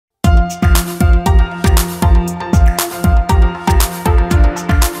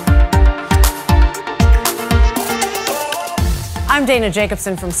Dana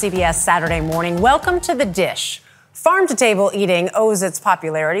Jacobson from CBS Saturday Morning. Welcome to The Dish. Farm-to-table eating owes its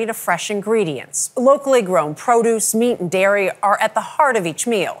popularity to fresh ingredients. Locally grown produce, meat, and dairy are at the heart of each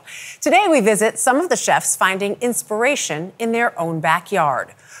meal. Today, we visit some of the chefs finding inspiration in their own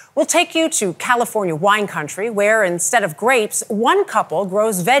backyard. We'll take you to California wine country, where instead of grapes, one couple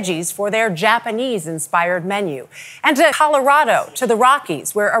grows veggies for their Japanese-inspired menu. And to Colorado, to the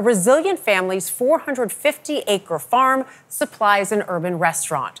Rockies, where a resilient family's 450-acre farm supplies an urban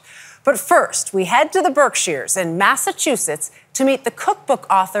restaurant. But first, we head to the Berkshires in Massachusetts to meet the cookbook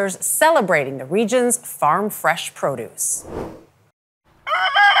authors celebrating the region's farm-fresh produce.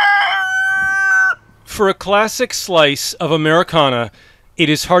 For a classic slice of Americana, it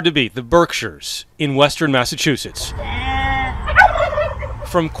is hard to beat the Berkshires in western Massachusetts.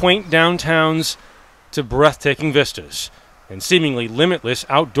 From quaint downtowns to breathtaking vistas and seemingly limitless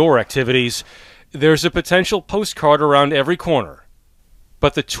outdoor activities, there's a potential postcard around every corner.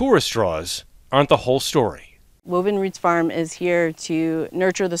 But the tourist draws aren't the whole story. Woven Roots Farm is here to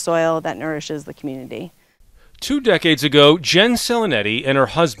nurture the soil that nourishes the community. 2 decades ago, Jen Selinetti and her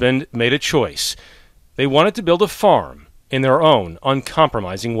husband made a choice. They wanted to build a farm in their own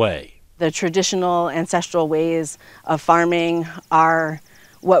uncompromising way. The traditional ancestral ways of farming are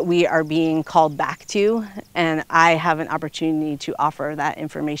what we are being called back to, and I have an opportunity to offer that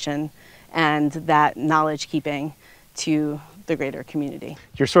information and that knowledge keeping to the greater community.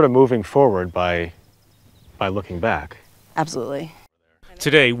 You're sort of moving forward by looking back. Absolutely.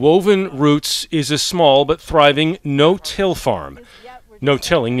 Today, Woven Roots is a small but thriving no-till farm.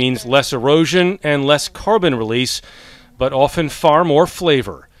 No-tilling means less erosion and less carbon release, but often far more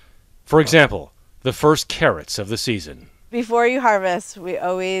flavor. For example, the first carrots of the season. Before you harvest, we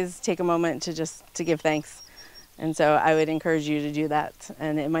always take a moment to give thanks. And so I would encourage you to do that,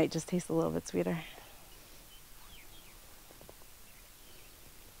 and it might just taste a little bit sweeter.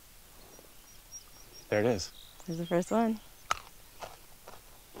 There it is. Here's the first one.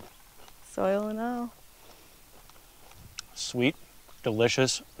 Soil and all. Sweet,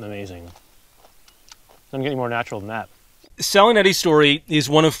 delicious, and amazing. Doesn't get any more natural than that. Selinetti's story is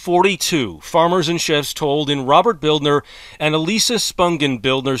one of 42 farmers and chefs told in Robert Bildner and Elisa Spungen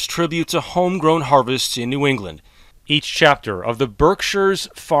Bildner's tribute to homegrown harvests in New England. Each chapter of the Berkshires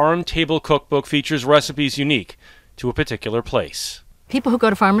Farm Table Cookbook features recipes unique to a particular place. People who go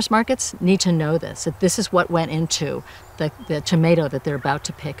to farmers markets need to know this, that this is what went into the tomato that they're about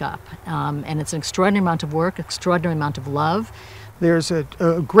to pick up. And it's an extraordinary amount of work, extraordinary amount of love. There's a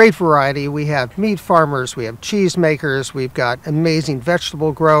great variety. We have meat farmers, we have cheese makers, we've got amazing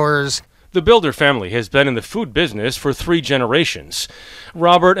vegetable growers. The Builder family has been in the food business for 3 generations.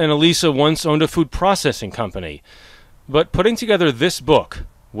 Robert and Elisa once owned a food processing company. But putting together this book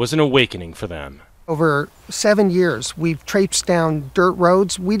was an awakening for them. Over 7 years, we've traipsed down dirt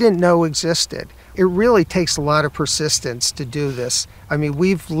roads we didn't know existed. It really takes a lot of persistence to do this. I mean,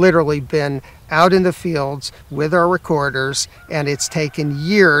 we've literally been out in the fields with our recorders, and it's taken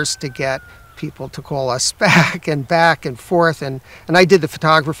years to get people to call us back and forth. And I did the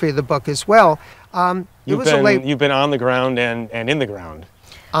photography of the book as well. You've been on the ground and in the ground.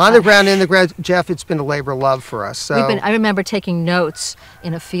 On the ground, in the ground, Jeff, it's been a labor of love for us. So. I remember taking notes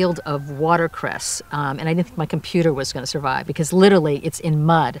in a field of watercress, and I didn't think my computer was going to survive because literally it's in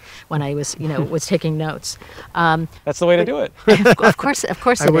mud when I was, was taking notes. That's the way to do it. Of course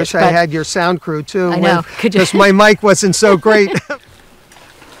I wish I had your sound crew too. I know. Because my mic wasn't so great.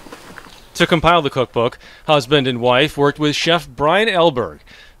 To compile the cookbook, husband and wife worked with Chef Brian Elberg,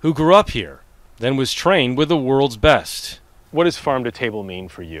 who grew up here, then was trained with the world's best. What does farm to table mean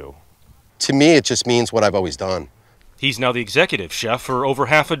for you? To me, it just means what I've always done. He's now the executive chef for over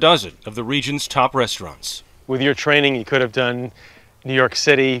half a dozen of the region's top restaurants. With your training, you could have done New York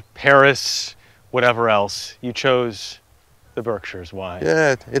City, Paris, whatever else. You chose the Berkshires. Why?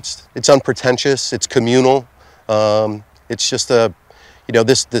 Yeah, it's unpretentious. It's communal. It's just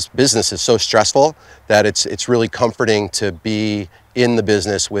this business is so stressful that it's really comforting to be in the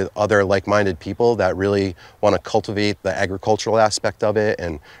business with other like-minded people that really want to cultivate the agricultural aspect of it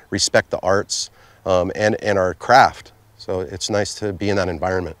and respect the arts and our craft. So it's nice to be in that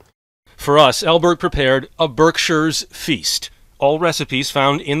environment. For us, Elberg prepared a Berkshires feast, all recipes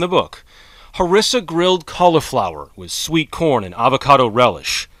found in the book. Harissa grilled cauliflower with sweet corn and avocado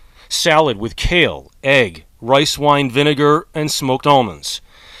relish, salad with kale, egg, rice wine vinegar, and smoked almonds,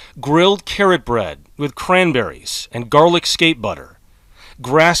 grilled carrot bread with cranberries and garlic skate butter,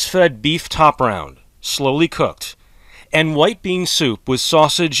 grass-fed beef top round, slowly cooked, and white bean soup with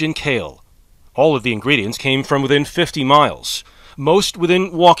sausage and kale. All of the ingredients came from within 50 miles, most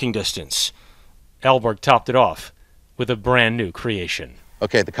within walking distance. Elberg topped it off with a brand new creation.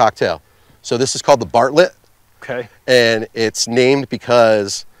 Okay, the cocktail. So this is called the Bartlett. Okay. And it's named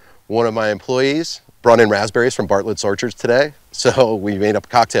because one of my employees brought in raspberries from Bartlett's Orchards today. So we made up a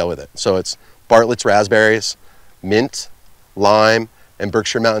cocktail with it. So it's Bartlett's raspberries, mint, lime, and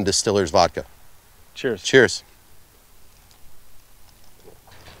Berkshire Mountain Distillers vodka. Cheers. Cheers.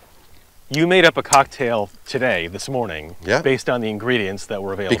 You made up a cocktail today, this morning, Yeah. based on the ingredients that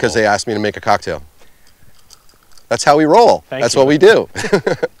were available. Because they asked me to make a cocktail. That's how we roll. That's you. what we do.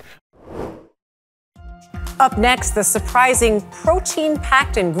 Up next, the surprising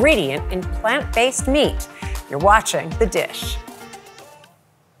protein-packed ingredient in plant-based meat. You're watching The Dish.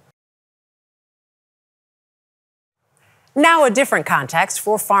 Now a different context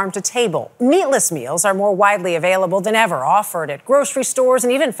for farm to table. Meatless meals are more widely available than ever, offered at grocery stores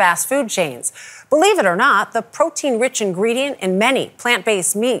and even fast food chains. Believe it or not, the protein-rich ingredient in many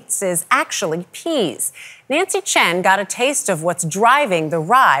plant-based meats is actually peas. Nancy Chen got a taste of what's driving the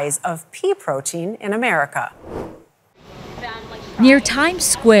rise of pea protein in America. Near Times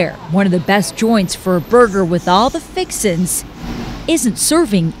Square, one of the best joints for a burger with all the fixins isn't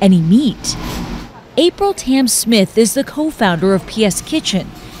serving any meat. April Tam Smith is the co-founder of PS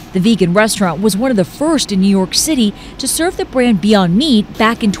Kitchen. The vegan restaurant was one of the first in New York City to serve the brand Beyond Meat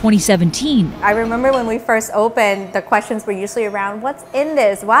back in 2017. I remember when we first opened, the questions were usually around, what's in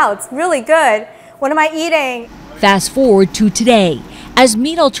this? Wow, it's really good. What am I eating? Fast forward to today, as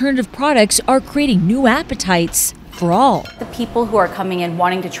meat alternative products are creating new appetites for all. The people who are coming in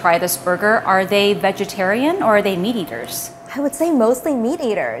wanting to try this burger, are they vegetarian or are they meat eaters? I would say mostly meat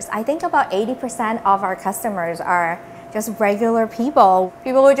eaters. I think about 80% of our customers are just regular people.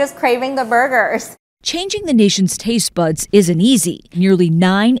 People who are just craving the burgers. Changing the nation's taste buds isn't easy. Nearly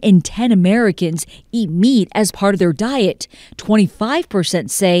 9 in 10 Americans eat meat as part of their diet. 25%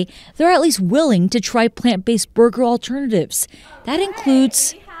 say they're at least willing to try plant-based burger alternatives. That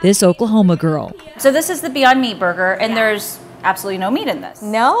includes this Oklahoma girl. So this is the Beyond Meat burger and there's absolutely no meat in this?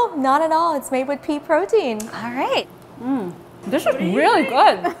 No, not at all. It's made with pea protein. All right. This is really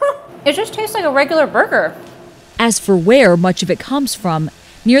good. It just tastes like a regular burger. As for where much of it comes from,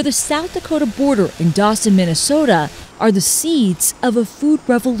 near the South Dakota border in Dawson, Minnesota, are the seeds of a food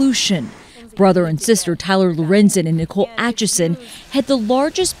revolution. Brother and sister Tyler Lorenzen and Nicole Atchison had the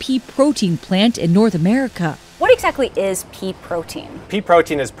largest pea protein plant in North America. What exactly is pea protein? Pea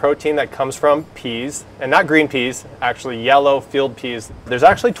protein is protein that comes from peas, and not green peas, actually yellow field peas. There's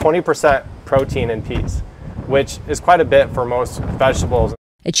actually 20% protein in peas, which is quite a bit for most vegetables.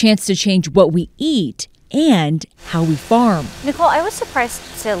 A chance to change what we eat and how we farm. Nicole, I was surprised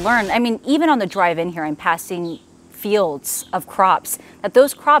to learn, I mean, even on the drive in here, I'm passing fields of crops, that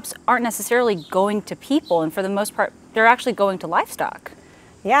those crops aren't necessarily going to people, and for the most part, they're actually going to livestock.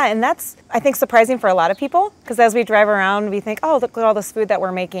 Yeah, and that's, I think, surprising for a lot of people, because as we drive around, we think, oh, look at all this food that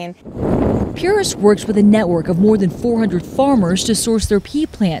we're making. Purist works with a network of more than 400 farmers to source their pea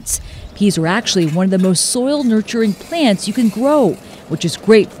plants. Peas are actually one of the most soil-nurturing plants you can grow, which is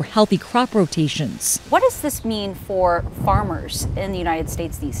great for healthy crop rotations. What does this mean for farmers in the United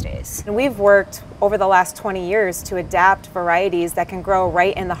States these days? And we've worked over the last 20 years to adapt varieties that can grow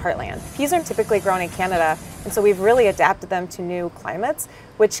right in the heartland. Peas are typically grown in Canada, and so we've really adapted them to new climates,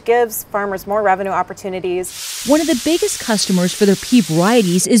 which gives farmers more revenue opportunities. One of the biggest customers for their pea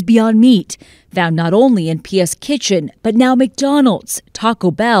varieties is Beyond Meat, found not only in PS Kitchen, but now McDonald's,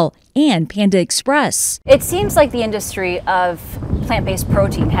 Taco Bell, and Panda Express. It seems like the industry of plant-based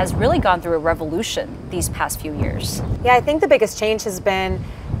protein has really gone through a revolution these past few years. Yeah, I think the biggest change has been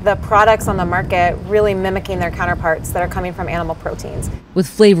the products on the market really mimicking their counterparts that are coming from animal proteins. With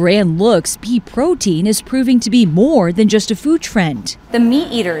flavor and looks, pea protein is proving to be more than just a food trend. The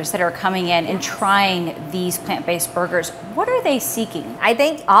meat eaters that are coming in and trying these plant-based burgers, what are they seeking? I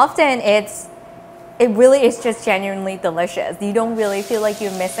think often it really is just genuinely delicious. You don't really feel like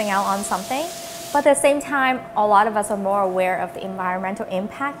you're missing out on something. But at the same time, a lot of us are more aware of the environmental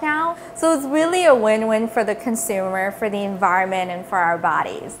impact now. So it's really a win-win for the consumer, for the environment, and for our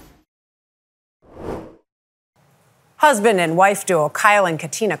bodies. Husband and wife duo Kyle and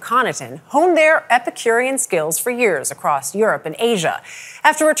Katina Connaughton honed their Epicurean skills for years across Europe and Asia.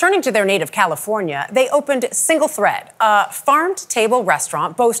 After returning to their native California, they opened Single Thread, a farm-to-table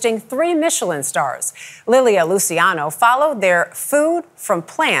restaurant boasting 3 Michelin stars. Lilia Luciano followed their food from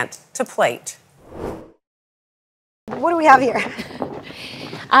plant to plate. What do we have here?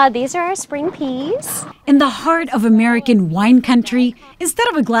 These are our spring peas. In the heart of American wine country, instead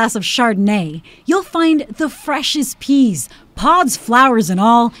of a glass of Chardonnay, you'll find the freshest peas, pods, flowers, and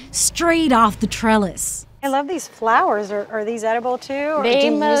all, straight off the trellis. I love these flowers. Are these edible too? Or They do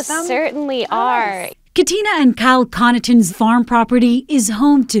you use most them? certainly are. Katina and Kyle Connaughton's farm property is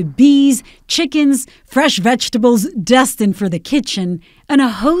home to bees, chickens, fresh vegetables destined for the kitchen, and a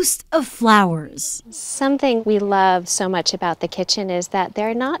host of flowers. Something we love so much about the kitchen is that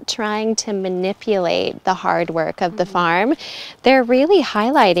they're not trying to manipulate the hard work of the farm. They're really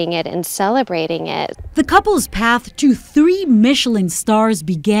highlighting it and celebrating it. The couple's path to 3 Michelin stars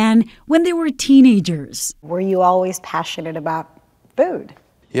began when they were teenagers. Were you always passionate about food?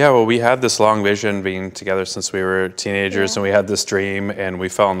 Yeah, well, we had this long vision being together since we were teenagers, and we had this dream, and we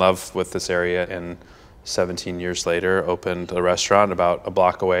fell in love with this area, and 17 years later opened a restaurant about a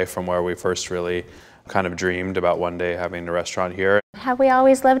block away from where we first really kind of dreamed about one day having a restaurant here. Have we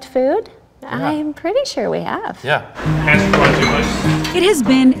always loved food? Yeah. I'm pretty sure we have. Yeah. It has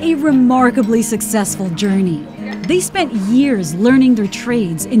been a remarkably successful journey. They spent years learning their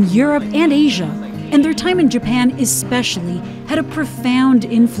trades in Europe and Asia, and their time in Japan especially had a profound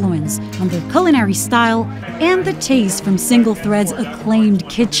influence on their culinary style and the taste from Single Thread's acclaimed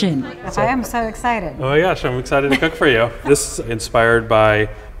kitchen. I am so excited. Oh my gosh, I'm excited to cook for you. This is inspired by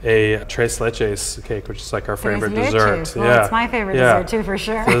a tres leches cake, which is like our favorite dessert. Well, it's my favorite dessert too, for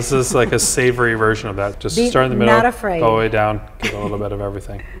sure. So this is like a savory version of that. Just start in the middle, all the way down, get a little bit of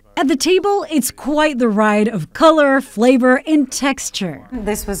everything. At the table, it's quite the ride of color, flavor, and texture.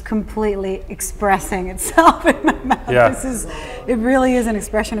 This was completely expressing itself in my mouth. Yeah. It really is an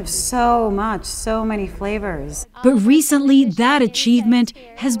expression of so much, so many flavors. But recently, that achievement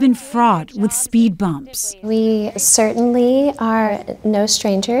has been fraught with speed bumps. We certainly are no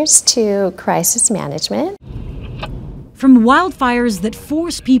strangers to crisis management. From wildfires that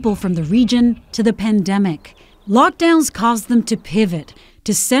force people from the region to the pandemic, lockdowns caused them to pivot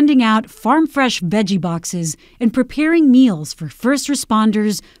to sending out farm fresh veggie boxes and preparing meals for first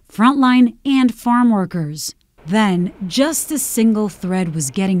responders, frontline, and farm workers. Then, just as Single Thread was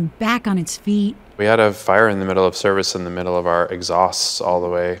getting back on its feet, We had a fire in the middle of service in the middle of our exhausts all the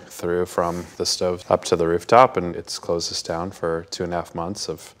way through from the stove up to the rooftop, and it's closed us down for 2.5 months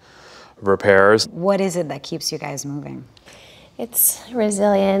of repairs. What is it that keeps you guys moving? It's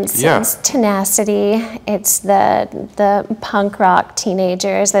resilience, it's tenacity, it's the punk rock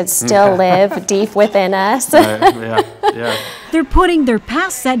teenagers that still live deep within us. They're putting their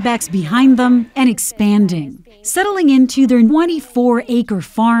past setbacks behind them and expanding, settling into their 24-acre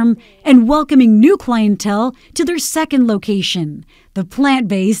farm and welcoming new clientele to their second location, the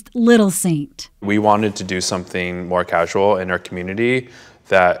plant-based Little Saint. We wanted to do something more casual in our community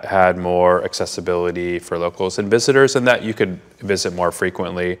that had more accessibility for locals and visitors, and that you could visit more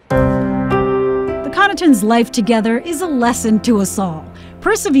frequently. The Connaughtons' life together is a lesson to us all.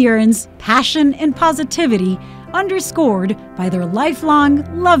 Perseverance, passion, and positivity underscored by their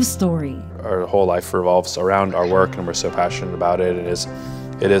lifelong love story. Our whole life revolves around our work, and we're so passionate about it. It is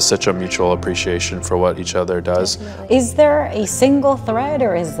such a mutual appreciation for what each other does. Is there a single thread,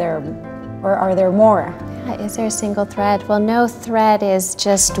 or are there more? Is there a single thread? Well, no thread is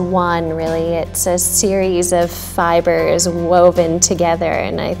just one, really. It's a series of fibers woven together,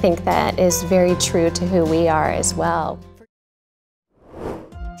 and I think that is very true to who we are as well.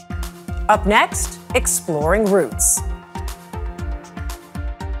 Up next, exploring roots.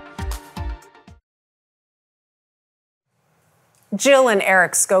 Jill and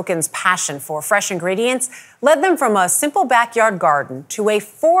Eric Skokin's passion for fresh ingredients led them from a simple backyard garden to a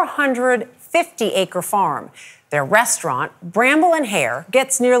 450-acre farm. Their restaurant, Bramble Hare,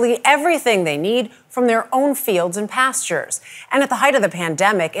 gets nearly everything they need from their own fields and pastures. And at the height of the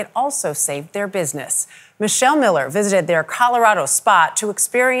pandemic, it also saved their business. Michelle Miller visited their Colorado spot to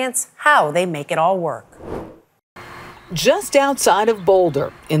experience how they make it all work. Just outside of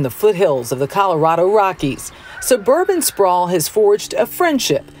Boulder, in the foothills of the Colorado Rockies, suburban sprawl has forged a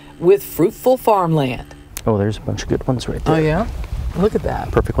friendship with fruitful farmland. Oh, there's a bunch of good ones right there. Oh, yeah? Look at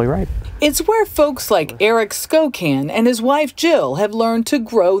that. Perfectly right. It's where folks like Eric Skokin and his wife Jill have learned to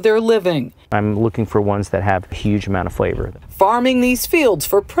grow their living. I'm looking for ones that have a huge amount of flavor. Farming these fields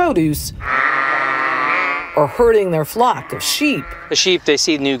for produce or herding their flock of sheep. The sheep, they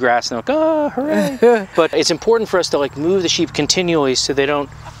see new grass and they're like, oh, hooray. But it's important for us to move the sheep continually so they don't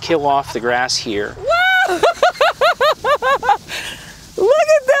kill off the grass here. Look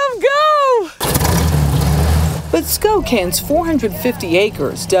at them go! But Skokin's 450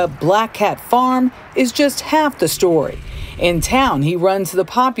 acres, dubbed Black Cat Farm, is just half the story. In town, he runs the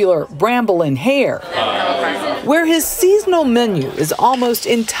popular Bramble Hare, where his seasonal menu is almost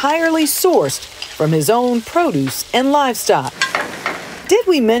entirely sourced from his own produce and livestock. Did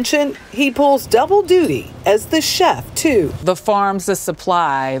we mention he pulls double duty as the chef, too? The farm's the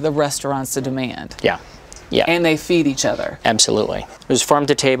supply, the restaurant's the demand. Yeah. And they feed each other. Absolutely. It was farm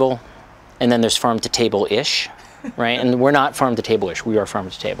to table and then there's farm-to-table-ish, right? And we're not farm-to-table-ish, we are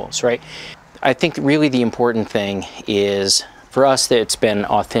farm-to-tables, right? I think really the important thing is, for us, that it's been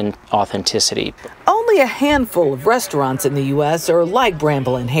authenticity. Only a handful of restaurants in the U.S. are like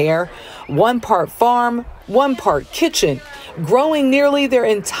Bramble Hare, 1 part farm, 1 part kitchen, growing nearly their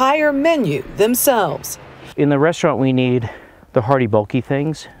entire menu themselves. In the restaurant, we need the hearty, bulky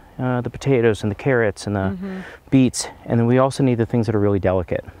things, the potatoes and the carrots and the beets, and then we also need the things that are really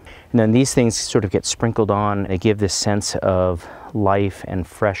delicate. And then these things sort of get sprinkled on. They give this sense of life and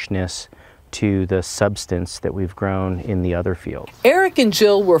freshness to the substance that we've grown in the other field. Eric and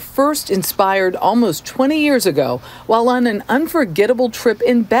Jill were first inspired almost 20 years ago while on an unforgettable trip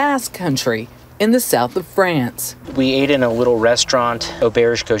in Basque Country in the south of France. We ate in a little restaurant,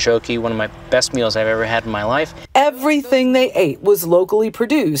 Auberge Gojoki, one of my best meals I've ever had in my life. Everything they ate was locally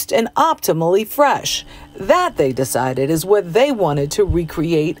produced and optimally fresh. That, they decided, is what they wanted to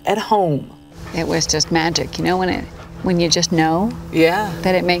recreate at home. It was just magic, you know, when you just know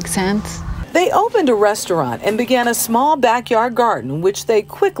that it makes sense. They opened a restaurant and began a small backyard garden, which they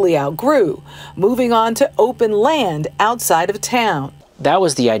quickly outgrew, moving on to open land outside of town. That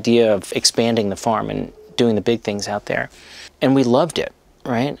was the idea of expanding the farm and doing the big things out there. And we loved it,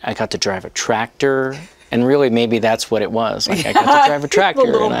 right? I got to drive a tractor, and really maybe that's what it was. Like, I got to drive a tractor.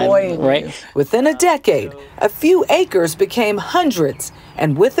 Right? Within a decade, a few acres became hundreds,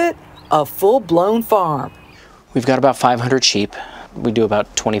 and with it, a full-blown farm. We've got about 500 sheep. We do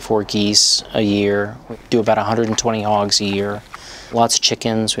about 24 geese a year. We do about 120 hogs a year. Lots of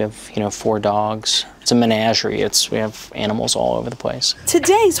chickens. We have, 4 dogs. It's a menagerie. We have animals all over the place.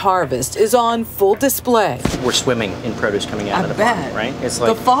 Today's harvest is on full display. We're swimming in produce coming out of the farm, right? It's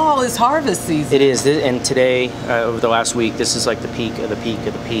like the fall is harvest season. It is, and today, over the last week, this is like the peak of the peak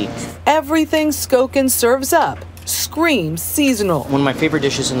of the peak. Everything Skokin serves up screams seasonal. One of my favorite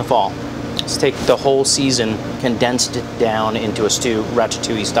dishes in the fall. Let's take the whole season, condensed it down into a stew,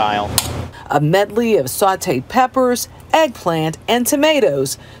 ratatouille style. A medley of sautéed peppers, eggplant, and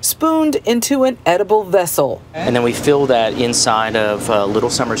tomatoes spooned into an edible vessel. And then we fill that inside of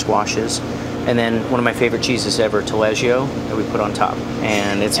little summer squashes. And then one of my favorite cheeses ever, Taleggio, that we put on top.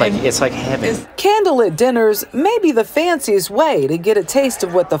 And it's like heaven. Candlelit dinners may be the fanciest way to get a taste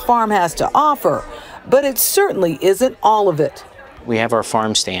of what the farm has to offer, but it certainly isn't all of it. We have our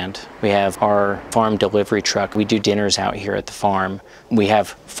farm stand. We have our farm delivery truck. We do dinners out here at the farm. We have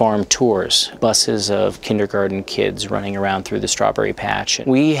farm tours, buses of kindergarten kids running around through the strawberry patch.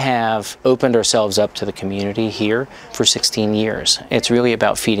 We have opened ourselves up to the community here for 16 years. It's really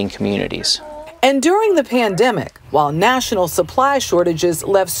about feeding communities. And during the pandemic, while national supply shortages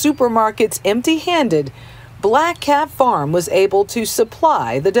left supermarkets empty-handed, Black Cat Farm was able to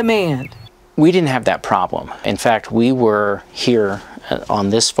supply the demand. We didn't have that problem. In fact, we were here on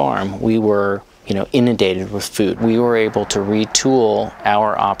this farm, we were, inundated with food. We were able to retool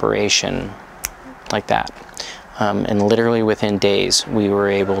our operation like that. And literally within days, we were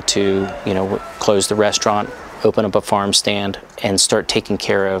able to, close the restaurant, open up a farm stand, and start taking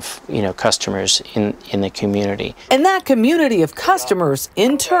care of, customers in the community. And that community of customers,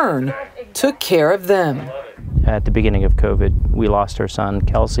 in turn, took care of them. At the beginning of COVID, we lost our son,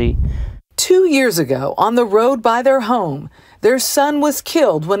 Kelsey. 2 years ago, on the road by their home, their son was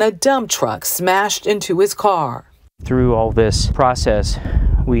killed when a dump truck smashed into his car. Through all this process,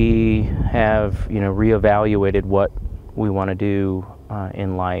 we have, reevaluated what we want to do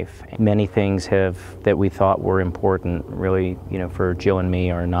in life. Many things that we thought were important, really, for Jill and me,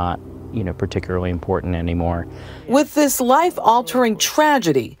 are not, particularly important anymore. With this life-altering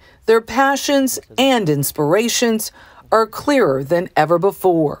tragedy, their passions and inspirations are clearer than ever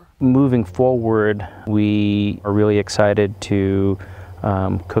before. Moving forward, we are really excited to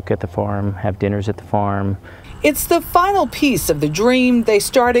cook at the farm, have dinners at the farm. It's the final piece of the dream they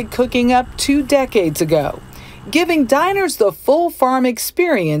started cooking up 2 decades ago, giving diners the full farm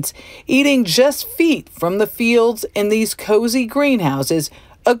experience, eating just feet from the fields in these cozy greenhouses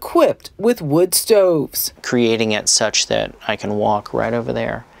equipped with wood stoves. Creating it such that I can walk right over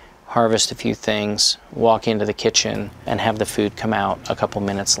there, harvest a few things, walk into the kitchen, and have the food come out a couple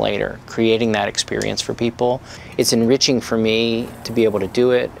minutes later. Creating that experience for people. It's enriching for me to be able to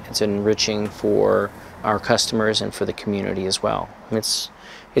do it. It's enriching for our customers and for the community as well. It's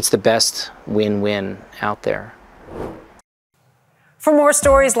the best win-win out there. For more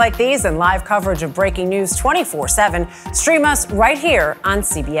stories like these and live coverage of breaking news 24/7, stream us right here on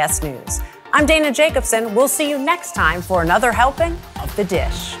CBS News. I'm Dana Jacobson. We'll see you next time for another helping of The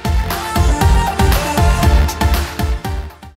Dish.